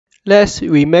Let's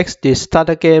remix the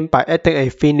starter game by adding a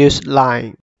finish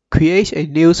line. Create a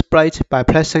new sprite by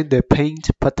pressing the paint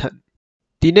button.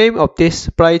 The name of this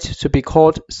sprite should be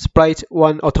called Sprite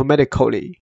 1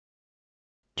 automatically.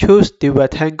 Choose the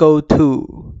rectangle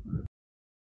tool.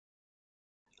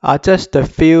 Adjust the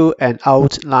fill and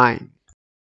outline.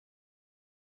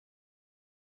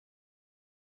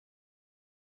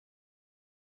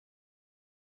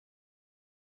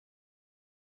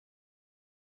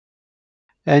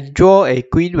 And draw a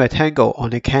green rectangle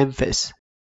on the canvas.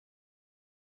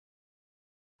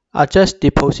 Adjust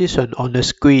the position on the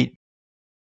screen.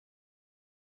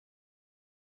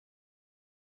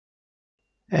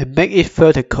 And make it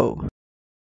vertical.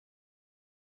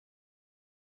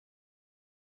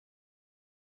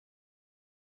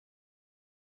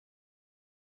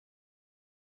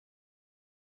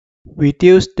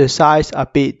 Reduce the size a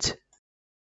bit.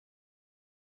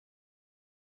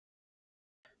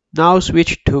 Now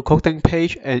switch to coding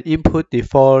page and input the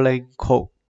following code.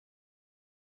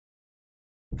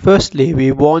 Firstly,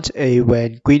 we want a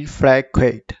when green flag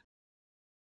clicked.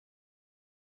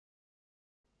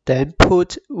 Then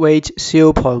put wait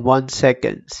 0.1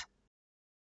 seconds.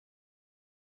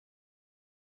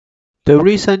 The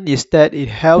reason is that it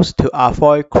helps to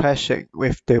avoid crashing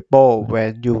with the ball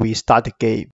when you restart the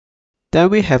game.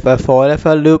 Then we have a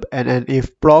forever loop and an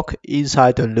if block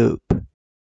inside the loop.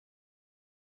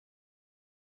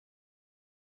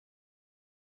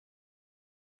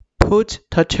 Put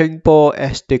touching ball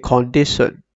as the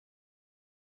condition.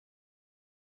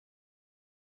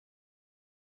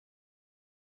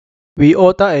 We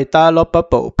order a dialog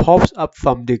bubble pops up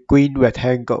from the green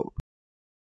rectangle.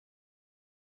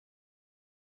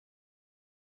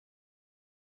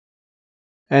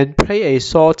 And play a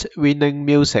short winning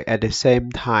music at the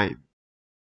same time.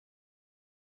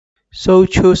 So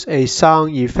choose a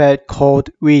sound effect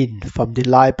called Win from the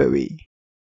library.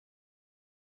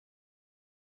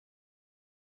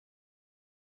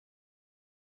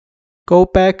 Go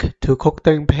back to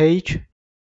coding page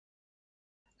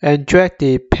and drag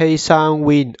the play sound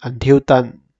Win until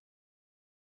done.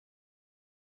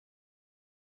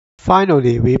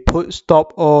 Finally, we put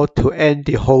stop all to end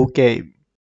the whole game.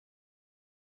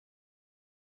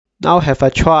 Now have a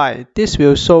try. This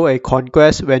will show a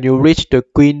congrats when you reach the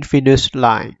green finish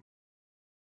line.